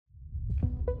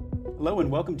Hello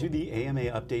and welcome to the AMA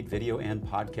Update video and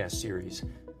podcast series.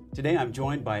 Today I'm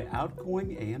joined by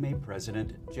outgoing AMA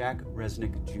President Jack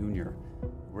Resneck Jr.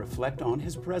 who reflect on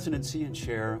his presidency and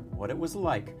share what it was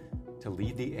like to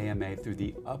lead the AMA through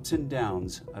the ups and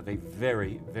downs of a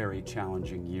very, very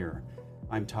challenging year.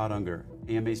 I'm Todd Unger,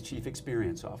 AMA's Chief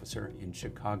Experience Officer in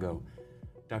Chicago.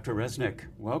 Dr. Resneck,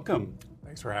 welcome.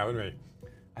 Thanks for having me.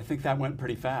 I think that went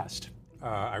pretty fast.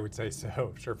 I would say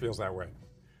so. Sure feels that way.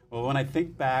 Well, when I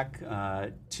think back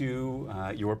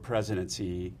to your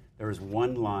presidency, there is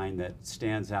one line that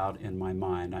stands out in my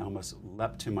mind. I almost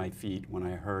leapt to my feet when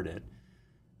I heard it.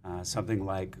 Something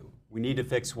like, we need to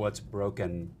fix what's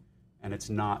broken, and it's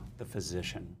not the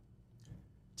physician.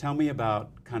 Tell me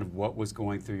about kind of what was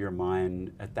going through your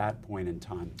mind at that point in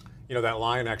time. You know, that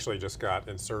line actually just got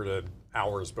inserted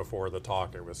hours before the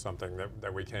talk. It was something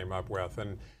that we came up with.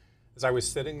 And as I was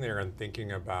sitting there and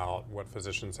thinking about what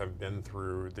physicians have been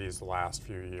through these last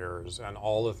few years and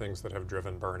all the things that have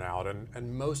driven burnout,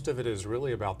 and most of it is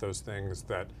really about those things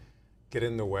that get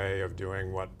in the way of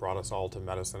doing what brought us all to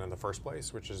medicine in the first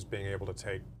place, which is being able to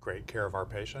take great care of our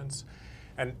patients.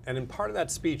 And in part of that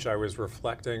speech, I was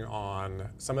reflecting on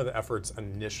some of the efforts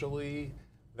initially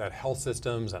that health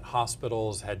systems and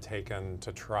hospitals had taken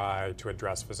to try to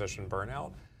address physician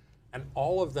burnout. And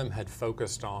all of them had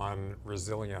focused on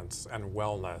resilience and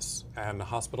wellness, and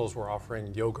hospitals were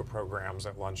offering yoga programs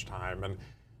at lunchtime. And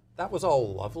that was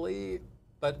all lovely,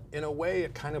 but in a way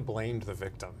it kind of blamed the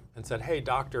victim and said, hey,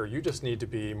 doctor, you just need to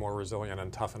be more resilient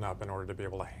and toughen up in order to be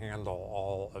able to handle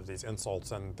all of these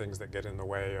insults and things that get in the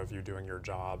way of you doing your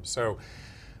job. So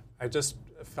I just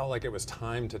felt like it was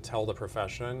time to tell the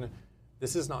profession,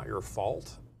 this is not your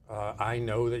fault. I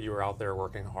know that you are out there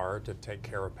working hard to take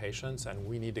care of patients, and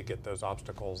we need to get those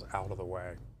obstacles out of the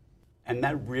way. And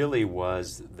that really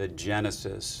was the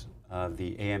genesis of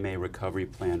the AMA recovery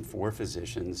plan for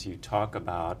physicians. You talk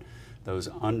about those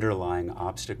underlying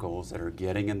obstacles that are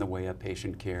getting in the way of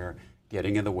patient care,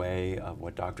 getting in the way of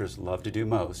what doctors love to do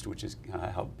most, which is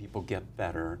help people get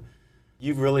better.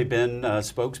 You've really been a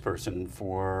spokesperson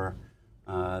for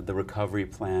the recovery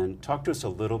plan. Talk to us a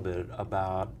little bit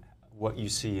about what you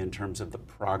see in terms of the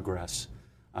progress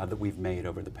that we've made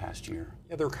over the past year.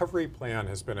 Yeah, the recovery plan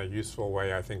has been a useful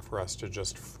way, I think, for us to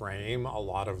just frame a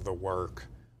lot of the work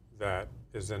that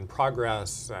is in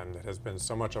progress and has been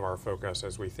so much of our focus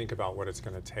as we think about what it's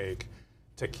going to take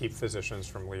to keep physicians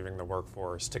from leaving the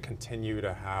workforce, to continue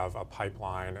to have a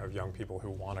pipeline of young people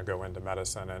who want to go into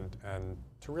medicine and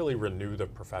to really renew the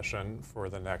profession for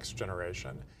the next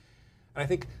generation. And I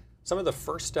think some of the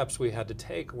first steps we had to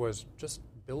take was just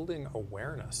building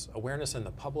awareness in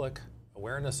the public,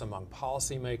 awareness among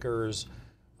policymakers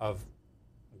of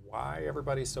why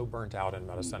everybody's so burnt out in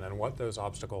medicine and what those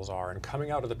obstacles are. And coming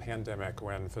out of the pandemic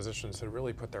when physicians had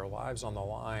really put their lives on the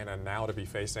line, and now to be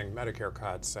facing Medicare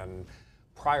cuts and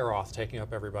prior auth taking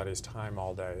up everybody's time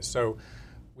all day. So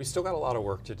we still got a lot of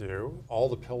work to do. All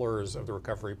the pillars of the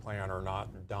recovery plan are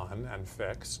not done and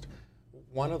fixed.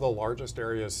 One of the largest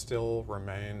areas still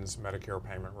remains Medicare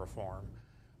payment reform.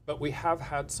 But we have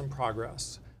had some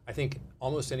progress. I think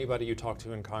almost anybody you talk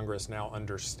to in Congress now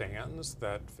understands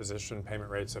that physician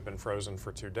payment rates have been frozen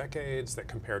for 2 decades, that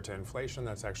compared to inflation,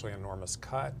 that's actually an enormous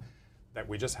cut, that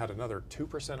we just had another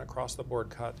 2% across the board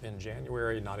cut in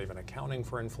January, not even accounting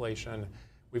for inflation.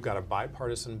 We've got a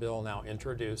bipartisan bill now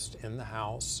introduced in the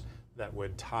House that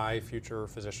would tie future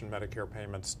physician Medicare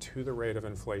payments to the rate of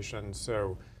inflation.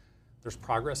 So there's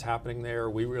progress happening there.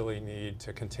 We really need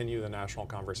to continue the national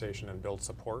conversation and build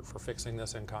support for fixing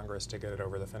this in Congress to get it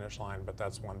over the finish line, but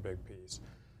that's one big piece.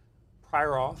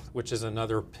 Prior auth, which is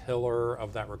another pillar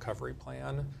of that recovery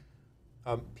plan,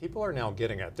 people are now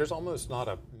getting it. There's almost not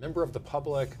a member of the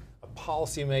public, a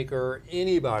policymaker,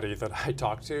 anybody that I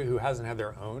talk to who hasn't had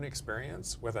their own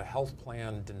experience with a health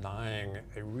plan denying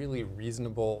a really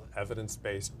reasonable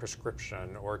evidence-based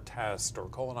prescription or test or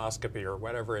colonoscopy or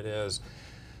whatever it is.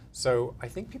 So I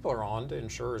think people are on to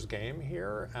insurers' game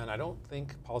here, and I don't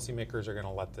think policymakers are going to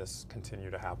let this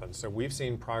continue to happen. So we've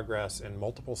seen progress in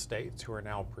multiple states who are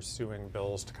now pursuing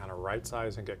bills to kind of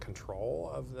right-size and get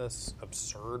control of this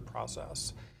absurd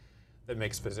process that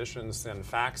makes physicians send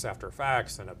fax after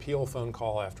fax and appeal phone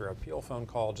call after appeal phone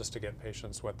call just to get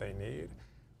patients what they need.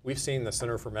 We've seen the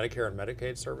Center for Medicare and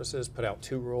Medicaid Services put out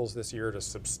 2 rules this year to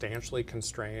substantially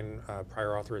constrain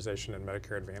prior authorization in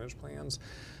Medicare Advantage plans.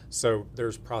 So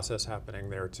there's process happening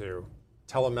there too.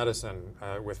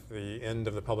 Telemedicine, with the end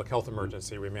of the public health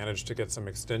emergency, we managed to get some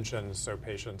extensions so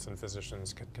patients and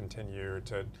physicians could continue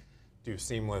to do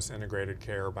seamless integrated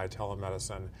care by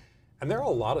telemedicine. And there are a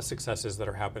lot of successes that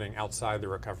are happening outside the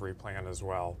recovery plan as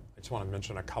well. I just want to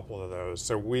mention a couple of those.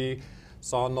 So we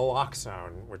saw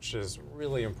naloxone, which is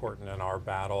really important in our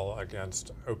battle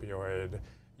against opioid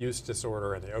use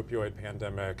disorder and the opioid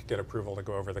pandemic, get approval to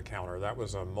go over the counter. That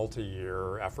was a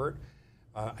multi-year effort.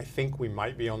 I think we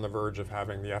might be on the verge of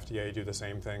having the FDA do the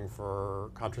same thing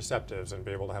for contraceptives and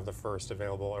be able to have the first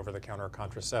available over-the-counter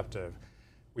contraceptive.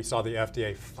 We saw the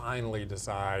FDA finally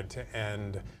decide to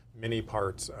end many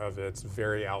parts of its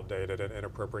very outdated and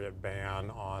inappropriate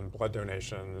ban on blood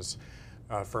donations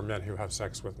for men who have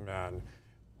sex with men.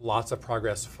 Lots of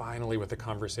progress finally with the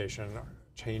conversation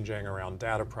changing around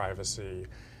data privacy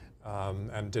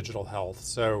and digital health.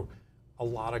 So a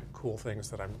lot of cool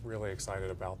things that I'm really excited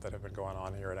about that have been going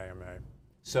on here at AMA.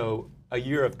 So a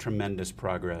year of tremendous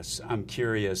progress. I'm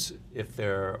curious if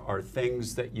there are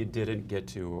things that you didn't get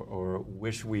to or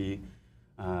wish we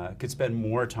could spend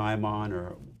more time on,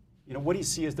 or what do you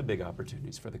see as the big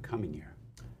opportunities for the coming year?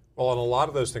 Well, and a lot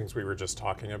of those things we were just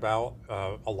talking about,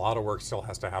 a lot of work still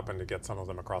has to happen to get some of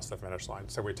them across the finish line.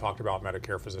 So we talked about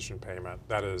Medicare physician payment.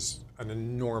 That is an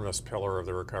enormous pillar of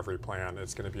the recovery plan.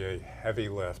 It's going to be a heavy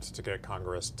lift to get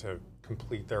Congress to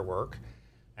complete their work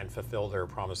and fulfill their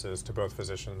promises to both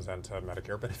physicians and to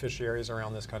Medicare beneficiaries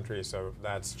around this country. So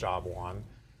that's job one.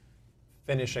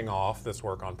 Finishing off this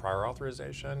work on prior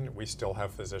authorization, we still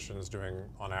have physicians doing,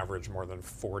 on average, more than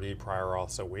 40 prior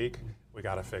auths a week. We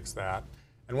got to fix that.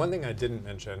 And one thing I didn't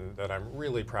mention that I'm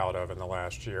really proud of in the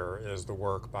last year is the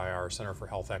work by our Center for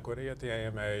Health Equity at the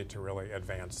AMA to really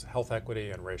advance health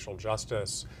equity and racial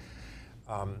justice.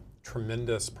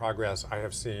 Tremendous progress. I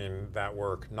have seen that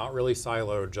work not really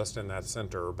siloed just in that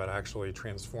center, but actually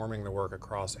transforming the work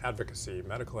across advocacy,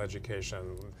 medical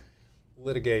education,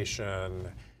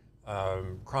 litigation,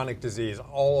 chronic disease,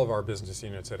 all of our business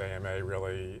units at AMA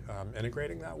really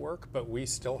integrating that work, but we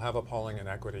still have appalling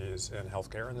inequities in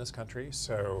healthcare in this country,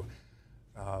 so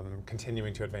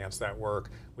continuing to advance that work.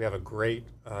 We have a great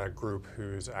group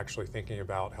who's actually thinking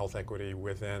about health equity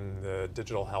within the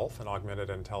digital health and augmented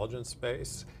intelligence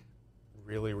space.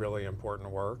 Really, really important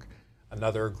work.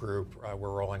 Another group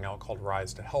we're rolling out called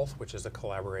Rise to Health, which is a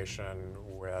collaboration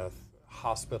with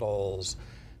hospitals,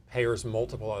 payers,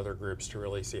 multiple other groups to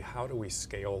really see how do we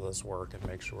scale this work and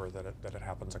make sure that it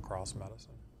happens across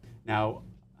medicine. Now,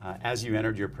 as you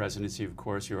entered your presidency, of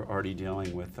course, you're already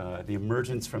dealing with the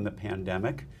emergence from the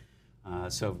pandemic.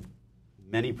 So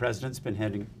many presidents been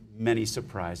having many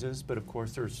surprises, but of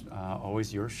course there's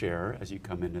always your share as you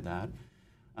come into that.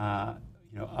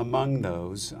 Among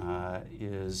those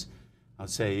is, I'll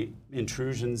say,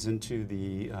 intrusions into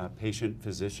the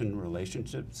patient-physician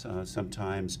relationships,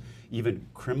 sometimes even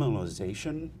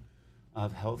criminalization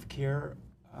of healthcare.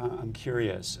 I'm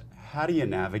curious, how do you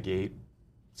navigate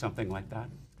something like that?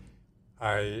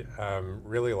 I am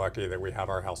really lucky that we have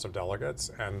our House of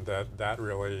Delegates and that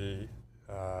really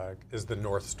is the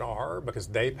North Star because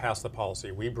they pass the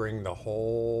policy. We bring the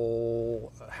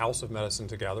whole House of Medicine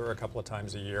together a couple of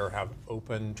times a year, have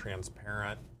open,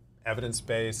 transparent,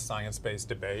 evidence-based, science-based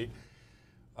debate.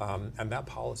 And that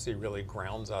policy really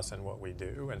grounds us in what we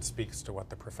do and speaks to what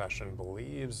the profession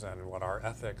believes and what our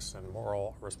ethics and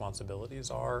moral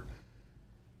responsibilities are.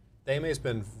 The AMA has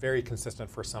been very consistent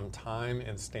for some time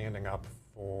in standing up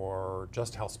for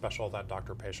just how special that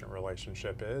doctor-patient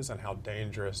relationship is and how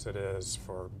dangerous it is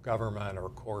for government or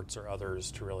courts or others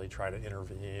to really try to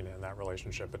intervene in that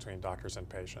relationship between doctors and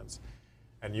patients.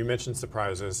 And you mentioned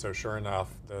surprises, so sure enough,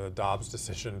 the Dobbs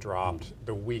decision dropped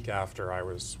the week after I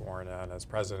was sworn in as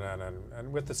president,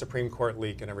 and with the Supreme Court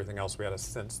leak and everything else, we had a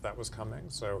sense that was coming,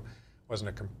 so it wasn't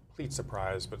a complete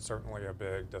surprise, but certainly a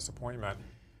big disappointment.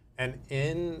 And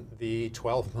in the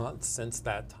 12 months since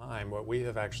that time, what we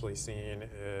have actually seen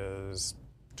is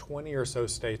 20 or so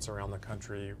states around the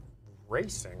country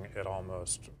racing, it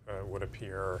almost would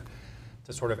appear,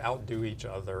 to sort of outdo each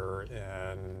other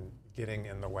in getting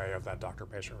in the way of that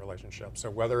doctor-patient relationship. So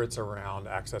whether it's around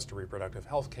access to reproductive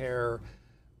health care,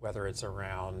 whether it's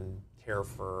around care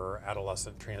for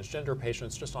adolescent transgender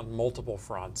patients, just on multiple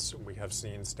fronts, we have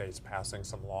seen states passing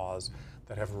some laws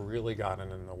that have really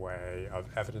gotten in the way of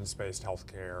evidence-based health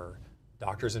care,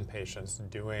 doctors and patients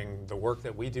doing the work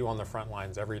that we do on the front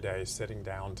lines every day, sitting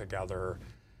down together,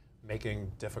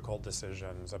 making difficult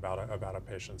decisions about a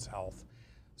patient's health.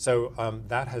 So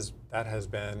that has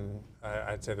been,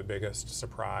 I'd say, the biggest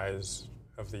surprise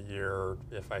of the year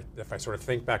if I sort of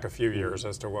think back a few years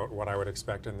as to what I would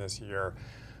expect in this year.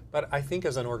 But I think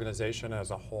as an organization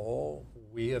as a whole,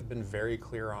 we have been very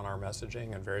clear on our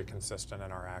messaging and very consistent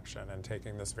in our action and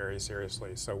taking this very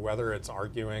seriously. So whether it's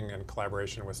arguing in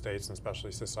collaboration with states and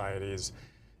specialty societies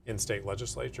in state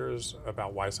legislatures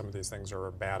about why some of these things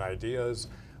are bad ideas,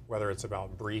 whether it's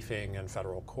about briefing in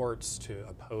federal courts to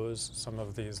oppose some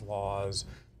of these laws,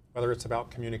 whether it's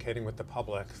about communicating with the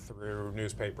public through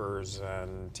newspapers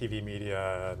and TV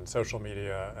media and social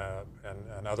media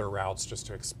and other routes just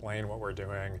to explain what we're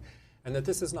doing, and that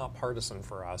this is not partisan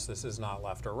for us. This is not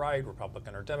left or right,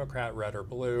 Republican or Democrat, red or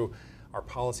blue. Our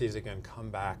policies, again, come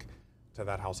back to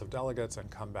that House of Delegates and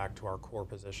come back to our core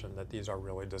position that these are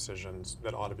really decisions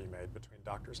that ought to be made between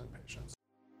doctors and patients.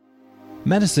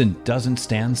 Medicine doesn't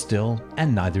stand still,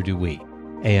 and neither do we.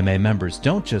 AMA members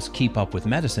don't just keep up with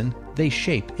medicine, they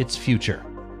shape its future.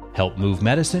 Help move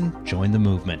medicine, join the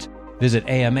movement. Visit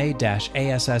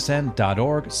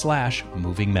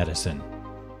ama-assn.org/movingmedicine.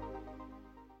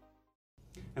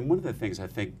 And one of the things I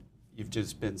think you've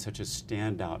just been such a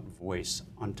standout voice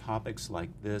on topics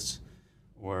like this,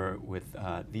 or with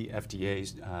the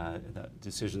FDA's the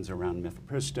decisions around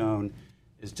mifepristone,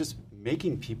 is just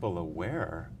making people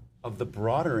aware of the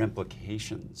broader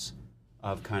implications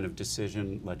of kind of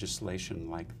decision legislation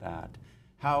like that.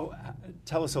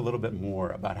 Tell us a little bit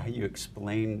more about how you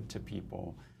explain to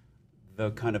people the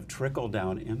kind of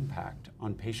trickle-down impact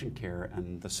on patient care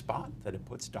and the spot that it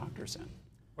puts doctors in.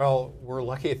 Well, we're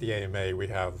lucky at the AMA. We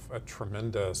have a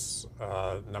tremendous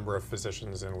number of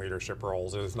physicians in leadership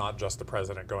roles. It is not just the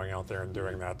president going out there and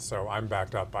doing that. So I'm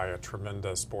backed up by a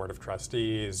tremendous board of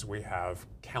trustees. We have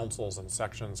councils and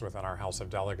sections within our House of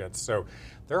Delegates. So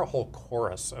there are a whole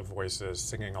chorus of voices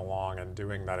singing along and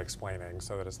doing that explaining,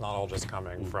 so that it's not all just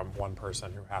coming from one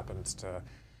person who happens to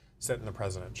sit in the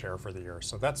president chair for the year.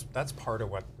 So that's part of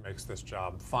what makes this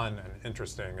job fun and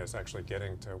interesting, is actually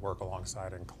getting to work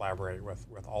alongside and collaborate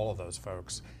with all of those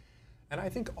folks. And I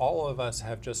think all of us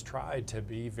have just tried to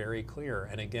be very clear.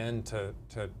 And again,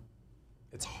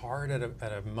 it's hard at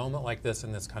a moment like this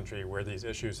in this country where these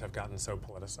issues have gotten so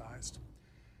politicized.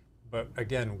 But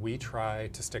again, we try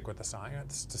to stick with the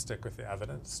science, to stick with the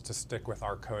evidence, to stick with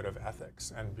our code of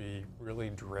ethics and be really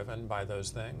driven by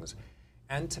those things.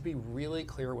 And to be really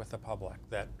clear with the public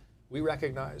that we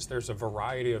recognize there's a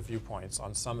variety of viewpoints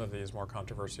on some of these more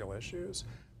controversial issues,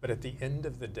 but at the end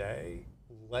of the day,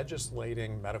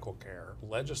 legislating medical care,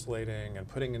 legislating and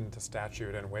putting into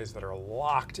statute in ways that are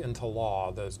locked into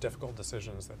law those difficult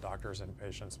decisions that doctors and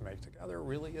patients make together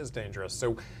really is dangerous.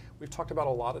 So we've talked about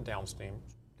a lot of downstream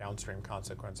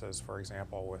consequences, for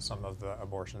example, with some of the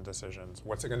abortion decisions.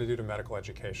 What's it going to do to medical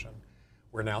education?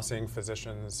 We're now seeing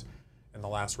physicians in the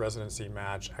last residency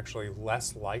match actually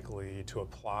less likely to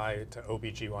apply to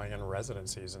OBGYN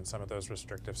residencies in some of those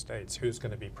restrictive states. Who's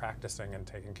going to be practicing and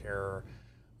taking care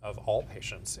of all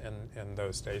patients in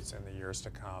those states in the years to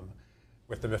come?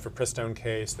 With the mifepristone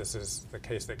case, this is the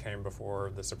case that came before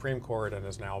the Supreme Court and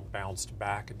has now bounced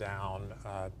back down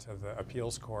to the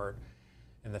appeals court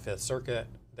in the Fifth Circuit,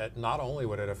 that not only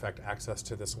would it affect access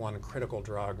to this one critical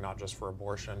drug, not just for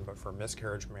abortion, but for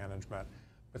miscarriage management,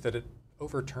 but that it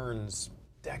overturns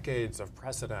decades of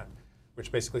precedent,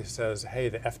 which basically says, hey,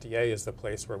 the FDA is the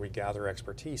place where we gather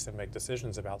expertise and make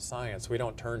decisions about science. We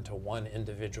don't turn to one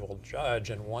individual judge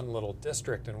in one little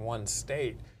district in one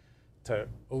state to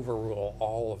overrule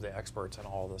all of the experts and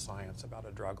all of the science about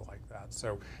a drug like that.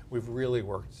 So we've really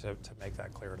worked to make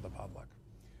that clear to the public.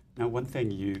 Now, one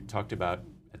thing you talked about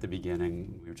at the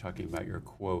beginning, we were talking about your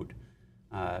quote,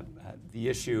 the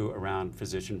issue around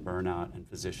physician burnout and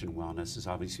physician wellness has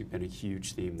obviously been a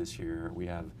huge theme this year. We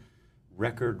have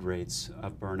record rates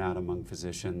of burnout among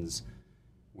physicians.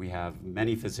 We have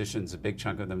many physicians, a big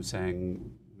chunk of them saying,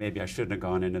 maybe I shouldn't have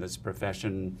gone into this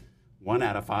profession. 1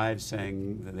 out of 5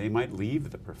 saying that they might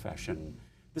leave the profession.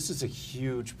 This is a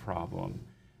huge problem.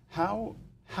 How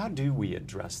do we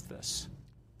address this?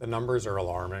 The numbers are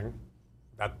alarming.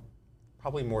 That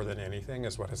probably more than anything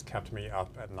is what has kept me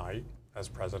up at night as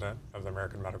president of the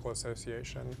American Medical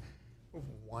Association.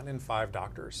 1 in 5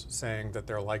 doctors saying that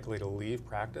they're likely to leave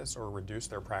practice or reduce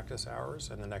their practice hours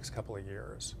in the next couple of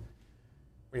years.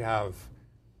 We have,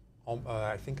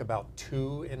 I think, about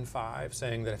 2 in 5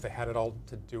 saying that if they had it all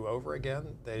to do over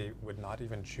again, they would not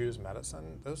even choose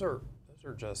medicine. Those are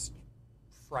just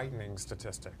frightening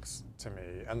statistics to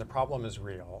me, and the problem is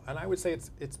real. And I would say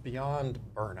it's beyond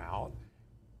burnout.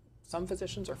 Some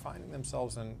physicians are finding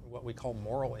themselves in what we call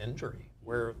moral injury,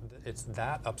 where it's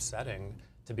that upsetting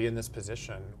to be in this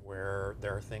position where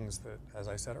there are things that, as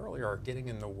I said earlier, are getting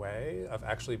in the way of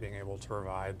actually being able to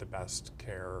provide the best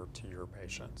care to your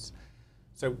patients.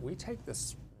 So we take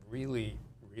this really,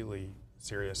 really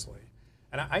seriously.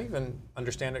 And I even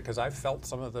understand it because I've felt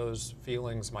some of those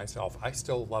feelings myself. I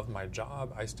still love my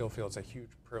job. I still feel it's a huge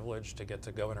privilege to get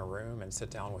to go in a room and sit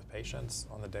down with patients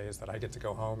on the days that I get to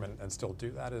go home and still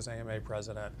do that as AMA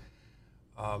president.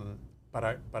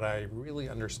 but I really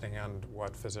understand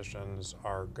what physicians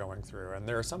are going through. And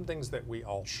there are some things that we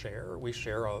all share. We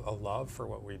share a love for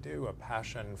what we do, a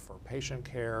passion for patient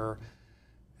care,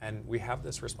 and we have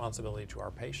this responsibility to our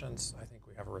patients. I think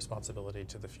we have a responsibility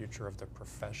to the future of the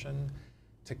profession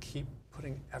to keep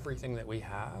putting everything that we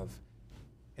have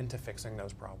into fixing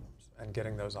those problems and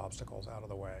getting those obstacles out of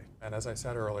the way. And as I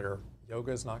said earlier,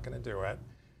 yoga is not going to do it.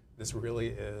 This really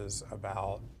is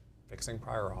about fixing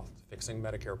prior auth, fixing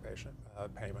Medicare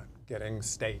payment, getting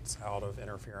states out of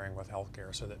interfering with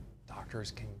healthcare so that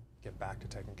doctors can get back to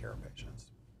taking care of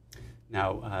patients.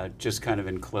 Now, just kind of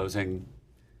in closing,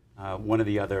 one of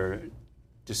the other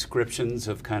descriptions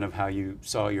of kind of how you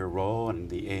saw your role in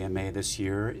the AMA this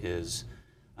year is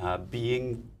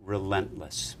being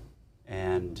relentless,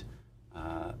 and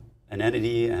an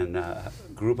entity and a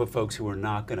group of folks who are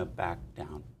not going to back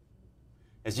down.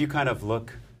 As you kind of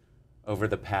look over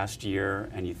the past year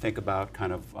and you think about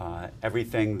kind of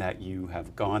everything that you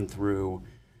have gone through,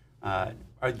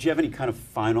 do you have any kind of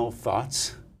final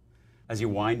thoughts as you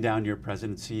wind down your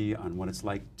presidency on what it's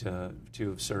like to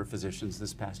have served physicians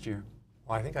this past year?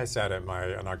 Well, I think I said at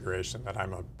my inauguration that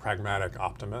I'm a pragmatic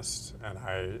optimist, and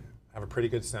I have a pretty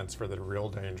good sense for the real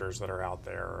dangers that are out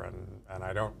there, and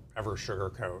I don't ever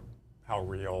sugarcoat how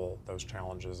real those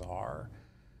challenges are.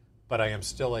 But I am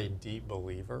still a deep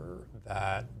believer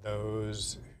that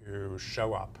those who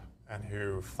show up and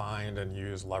who find and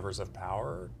use levers of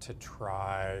power to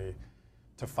try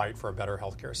to fight for a better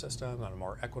healthcare system and a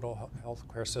more equitable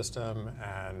healthcare system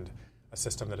and a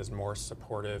system that is more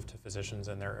supportive to physicians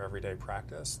in their everyday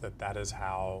practice, that is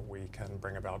how we can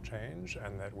bring about change,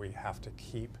 and that we have to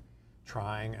keep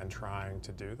trying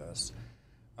to do this.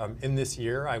 In this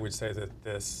year, I would say that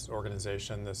this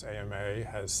organization, this AMA,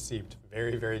 has seeped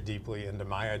very, very deeply into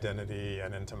my identity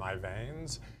and into my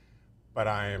veins. But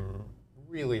I'm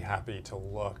really happy to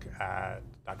look at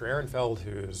Dr. Ehrenfeld,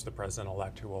 who's the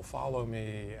president-elect who will follow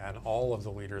me, and all of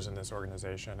the leaders in this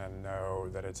organization, and know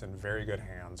that it's in very good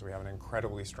hands. We have an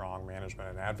incredibly strong management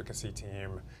and advocacy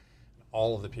team,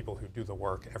 all of the people who do the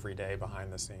work every day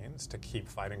behind the scenes to keep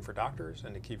fighting for doctors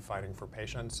and to keep fighting for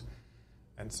patients.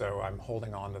 And so I'm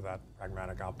holding on to that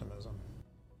pragmatic optimism.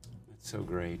 That's so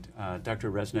great.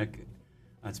 Dr. Resneck,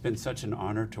 it's been such an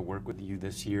honor to work with you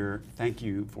this year. Thank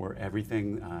you for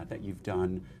everything that you've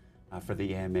done for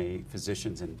the AMA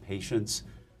physicians and patients.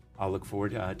 I'll look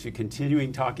forward to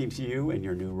continuing talking to you in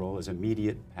your new role as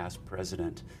immediate past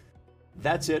president.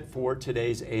 That's it for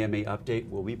today's AMA update.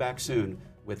 We'll be back soon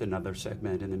with another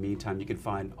segment. In the meantime, you can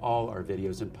find all our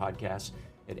videos and podcasts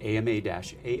at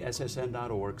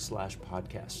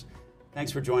ama-assn.org/podcasts.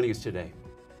 Thanks for joining us today.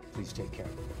 Please take care.